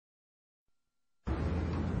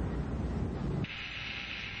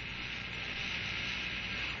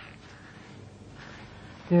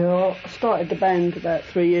Yeah, I started the band about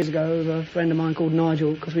 3 years ago with a friend of mine called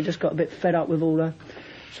Nigel, because we just got a bit fed up with all the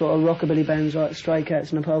sort of rockabilly bands like Stray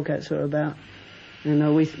Cats and the Polecats that are about.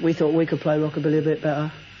 And we thought we could play rockabilly a bit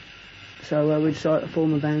better, so we decided to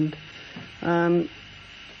form a band. The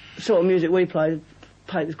sort of music we play,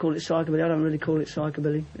 papers call it psychobilly. I don't really call it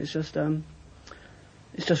psychobilly. It's just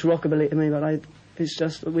rockabilly to me, but it's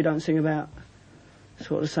just that we don't sing about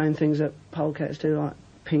sort of the same things that Polecats do, like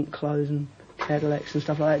pink clothes and Cadillacs and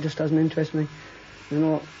stuff like that. It just doesn't interest me. You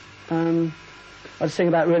know what? I sing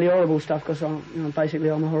about really horrible stuff because basically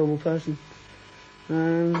I'm a horrible person.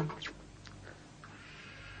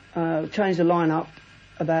 Changed the line-up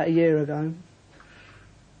about a year ago,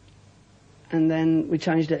 and then we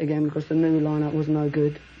changed it again because the new line-up was no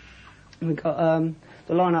good. We got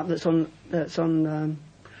the line-up that's on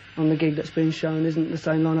the gig that's been shown isn't the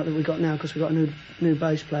same line-up that we got now, because we got a new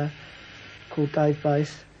bass player called Dave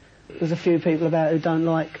Bass. There's a few people about who don't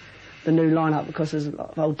like the new line-up because there's a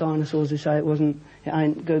lot of old dinosaurs who say it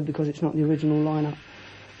ain't good because it's not the original line-up.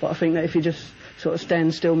 But I think that if you just sort of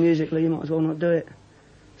stand still musically, you might as well not do it.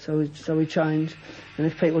 So we change, and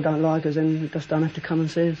if people don't like us, then they just don't have to come and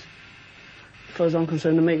see us. As far as I'm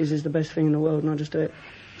concerned, the Meters is the best thing in the world, and I just do it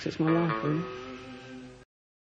because it's my life, really.